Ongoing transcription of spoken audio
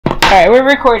Alright, we're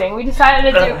recording. We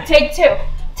decided to do take two.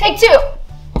 Take two!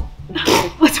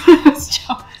 What's one of those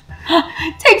jokes?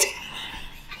 Take two!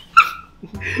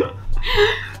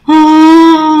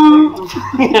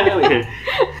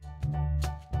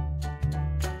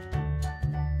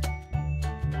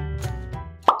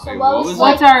 So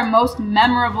what's our most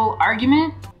memorable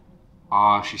argument?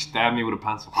 She stabbed me with a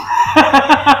pencil.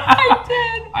 I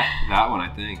did. That one, I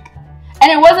think.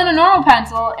 And it wasn't a normal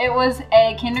pencil, it was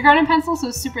a kindergarten pencil, so it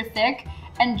was super thick.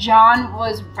 And John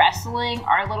was wrestling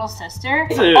our little sister.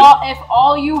 If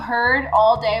all you heard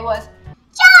all day was,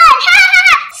 John!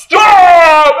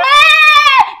 Stop!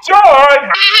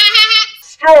 John!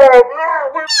 Stop!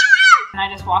 And I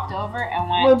just walked over and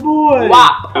went, my boy!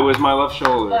 Whop! It was my left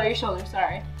shoulder. Oh, your shoulder,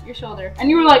 sorry. Your shoulder. And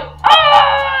you were like,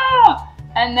 ah!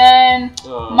 And then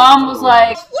Mom was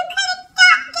like, you couldn't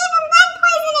stop giving lead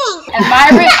poisoning! And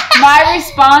my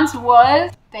response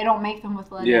was, they don't make them with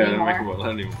lead anymore. Yeah, they don't make them with lead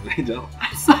anymore. They don't.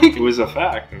 It's like, it was a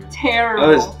fact.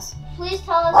 Terrible. Please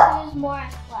tell us who's more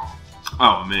athletic.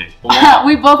 Oh, me.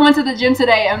 We both went to the gym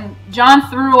today, and John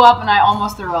threw up, and I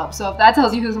almost threw up. So if that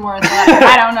tells you who's more athletic,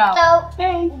 I don't know.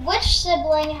 So, which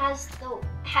sibling has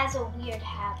a weird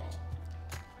habit?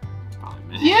 Probably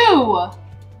me. You!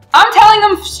 I'm telling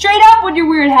them straight up what your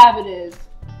weird habit is.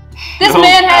 This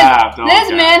man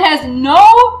has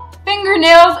no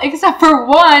fingernails except for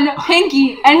one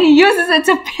pinky, and he uses it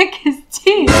to pick his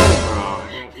teeth. Bro,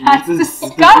 that's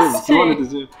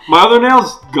disgusting. My other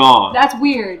nail's gone. That's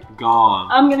weird. Gone.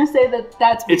 I'm gonna say that's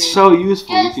weird. It's so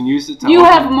useful. You can use it to. You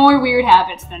have more weird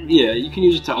habits than me. Yeah, you can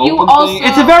use it to open also, things.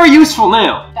 It's a very useful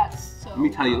nail. That's so. Let me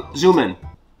tell you. Zoom in.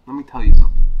 Let me tell you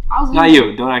something. Not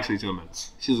you. Don't actually zoom in.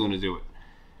 She's gonna do it.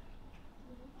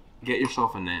 Get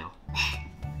yourself a nail.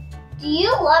 Do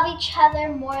you love each other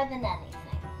more than anything?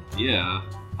 Yeah.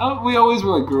 We always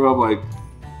really grew up like.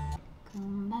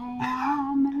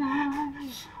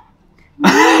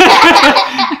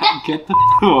 Get the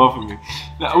off of me.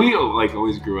 No, we like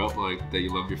always grew up like that. You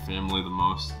love your family the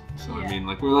most. So yeah. I mean,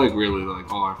 like we're like really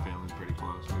like all our family's pretty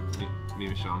close. Me,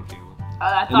 Michele, and Caleb.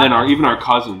 And then even our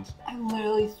cousins. I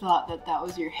literally thought that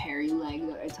was your hairy leg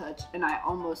that I touched, and I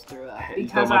almost threw up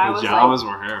because I was pajamas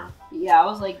or hair. Yeah, I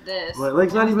was like this. My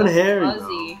leg's not even hairy.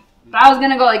 Fuzzy. But I was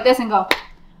gonna go like this and go,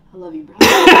 I love you, bro.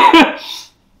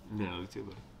 No, too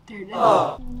late. There it is.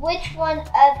 Which one of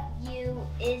you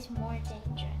is more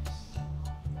dangerous?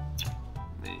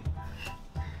 Me.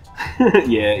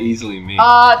 Yeah, easily me.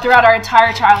 Throughout our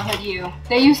entire childhood, you.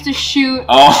 They used to shoot.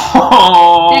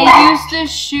 Oh. They used to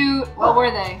shoot. What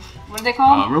were they? What are they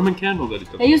called? Roman candles at each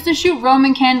other. They used to shoot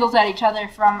Roman candles at each other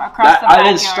from across the backyard. I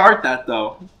didn't start that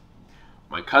though.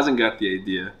 My cousin got the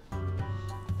idea.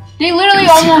 They literally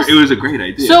It was a great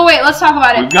idea. So wait, let's talk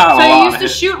about it. So they used to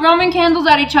shoot Roman candles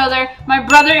at each other. My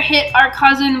brother hit our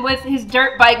cousin with his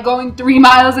dirt bike going 3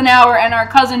 miles an hour, and our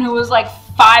cousin, who was like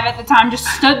 5 at the time, just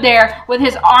stood there with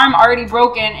his arm already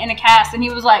broken in a cast, and he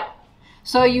was like,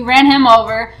 so you ran him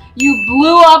over, you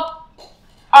blew up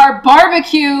our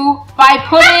barbecue by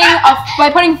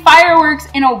putting fireworks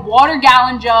in a water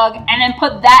gallon jug, and then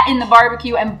put that in the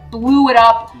barbecue and blew it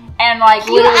up. And like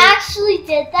you actually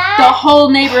did that? The whole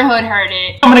neighborhood heard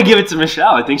it. I'm gonna give it to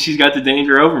Michele. I think she's got the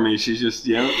danger over me. She's just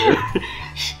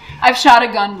I've shot a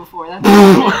gun before. That's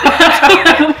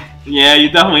yeah,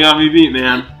 you definitely got me beat,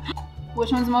 man.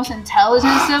 Which one's the most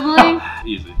intelligent sibling?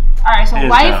 Easy. All right, so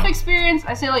life experience.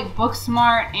 I say like book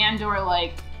smart and/or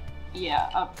like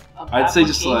I'd say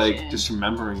just like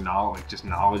remembering knowledge, just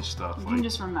knowledge stuff. You can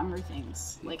just remember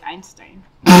things like Einstein.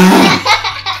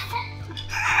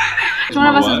 Which one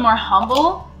of us is more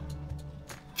humble?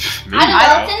 Me. I don't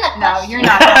know. It's in the no, you're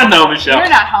not. No, Michele. You're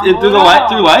not humble.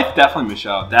 Through life, definitely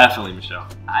Michele. Definitely Michele.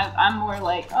 I'm more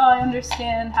like, oh, I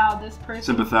understand how this person.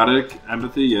 Sympathetic,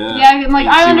 empathy, yeah. Yeah, I'm like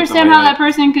I understand how that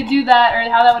person could do that or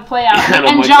how that would play out.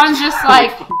 And John's just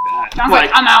like,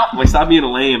 I'm out. I'm like, stop being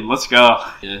lame. Let's go.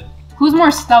 Yeah. Who's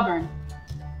more stubborn?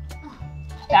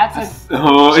 That's a.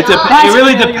 Oh, it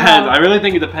really depends. I really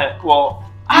think it depends. Well.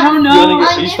 I don't know.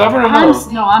 Are you stubborn or no?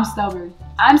 No, I'm stubborn.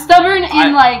 I'm stubborn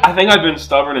in like. I think I've been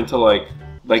stubborn until like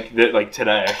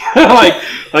today.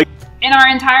 like. In our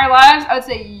entire lives, I would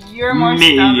say you're more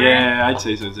stubborn. Yeah, I'd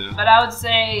say so too. But I would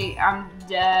say I'm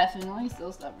definitely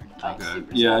still stubborn. Like, okay.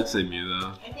 Yeah, I'd say me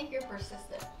though. I think you're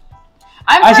persistent.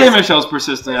 I say Michele's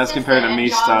persistent as compared to me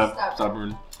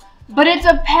stubborn. But it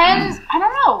depends. I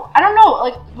don't know.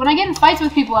 Like when I get in fights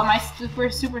with people, am I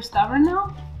super stubborn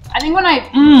now? I think when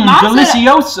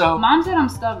delicioso. Mom said I'm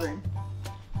stubborn.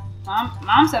 Mom said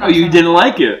I'm stubborn. You didn't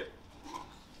like it.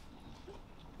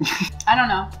 I don't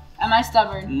know. Am I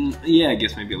stubborn? Yeah, I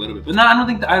guess maybe a little bit. But no, I don't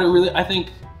think that I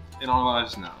think in our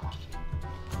lives, no.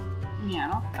 Yeah,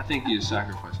 I don't. I think you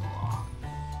sacrifice a lot.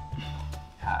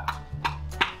 Have.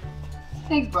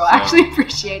 Thanks, bro. I actually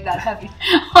appreciate that heavy.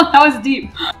 Oh, that was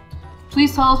deep.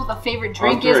 Please tell us what the favorite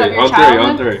drink is of your childhood.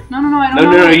 On three. No, I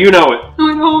don't know. No, you know it. No,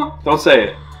 I don't. Don't say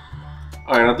it.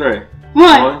 All right, on three.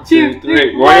 One, two,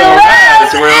 three. Royal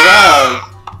Rouse.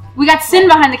 We got Sin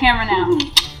behind the camera now.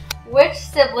 Which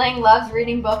sibling loves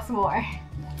reading books more?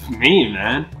 Me,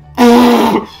 man.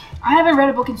 I haven't read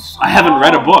a book in so long. I haven't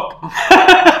read a book.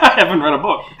 I haven't read a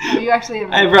book. No, you actually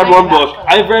haven't. I've read one book.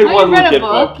 I've read one legit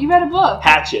book. You read a book.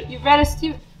 Hatchet. You read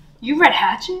You read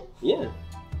Hatchet? Yeah.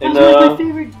 That's And one of my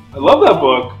favorite. I love that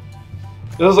book.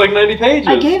 It was like 90 pages.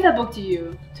 I gave that book to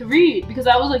you to read because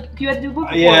I was like, you had to do a book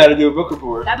report. Yeah, I had to do a book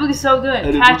report. That book is so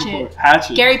good.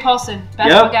 Hatchet. Gary Paulson.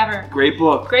 Best book ever. Great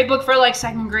book. Great book for like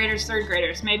second graders, third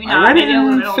graders. Maybe I not. read Maybe it a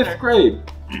little in bit older. 5th grade.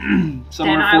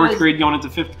 Somewhere 4th grade going into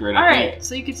 5th grade. Alright,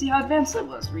 so you can see how advanced I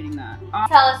was reading that.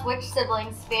 Tell us which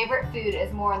sibling's favorite food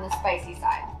is more on the spicy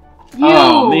side. You.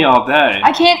 Oh, me all day.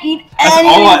 I can't eat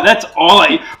anything. That's all I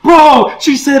eat. Bro,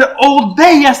 she said Old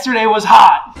Bay yesterday was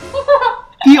hot.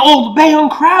 The Old Bay on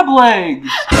crab legs.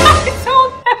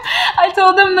 I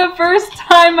told them the first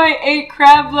time I ate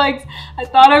crab legs, I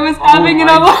thought I was having an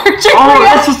allergic reaction.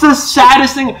 That's just the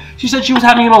saddest thing. She said she was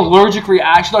having an allergic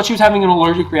reaction. She thought she was having an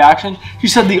allergic reaction. She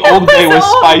said the Old Bay was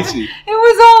spicy. It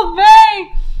was Old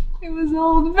Bay. It was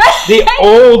Old Bay. The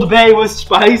Old Bay was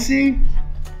spicy?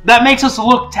 That makes us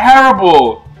look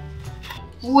terrible.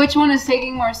 Which one is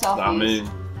taking more selfies? Not me.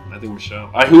 I think Michelle.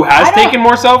 Who has taken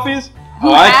more selfies?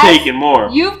 I've taken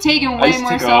more. You've taken way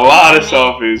more selfies. I used to take a lot of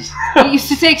selfies. You used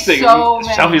to take so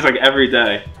many. Selfies like every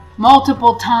day.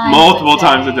 Multiple times. Multiple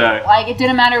times a day. Like it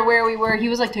didn't matter where we were. He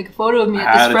was like, take a photo of me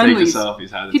at this Friendlies.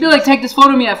 He'd be like, take this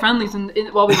photo of me at Friendlies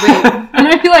while we wait. And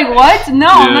I'd be like, what? No,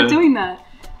 I'm not doing that.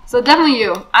 So definitely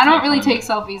you. I don't really take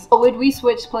selfies. But would we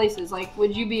switch places? Like,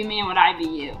 would you be me and would I be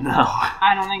you? No.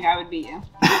 I don't think I would be you. No.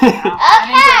 Okay,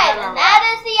 that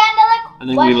is the end of the I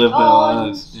think we live better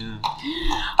lives. Yeah.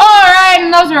 Alright,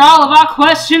 and those are all of our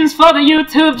questions for the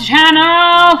YouTube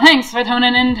channel. Thanks for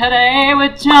tuning in today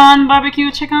with John Barbecue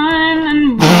Chicken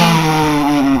and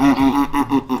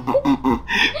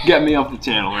Get me off the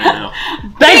channel right now.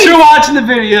 Thanks for watching the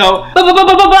video.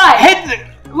 Bye. Hit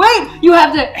the... Wait, you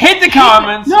have to hit the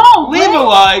comments. Leave a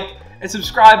like and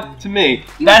subscribe to me.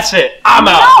 That's it. I'm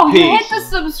out. No, Peace. you hit the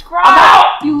subscribe. I'm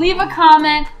out. You leave a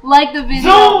comment, like the video.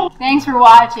 Zoom. Thanks for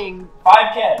watching.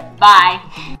 5K. Bye.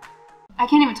 I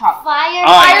can't even talk. fire.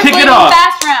 Alright, kick it off.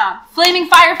 Fast round. Flaming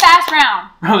fire fast round.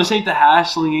 Bro, this ain't the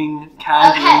hash slinging,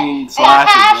 slashing, The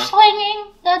hash slinging.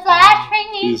 The hash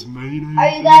slinging. Are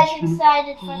you guys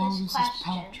excited for this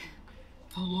question?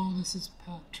 Hello, this is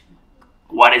Patrick.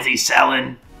 What is he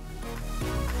selling?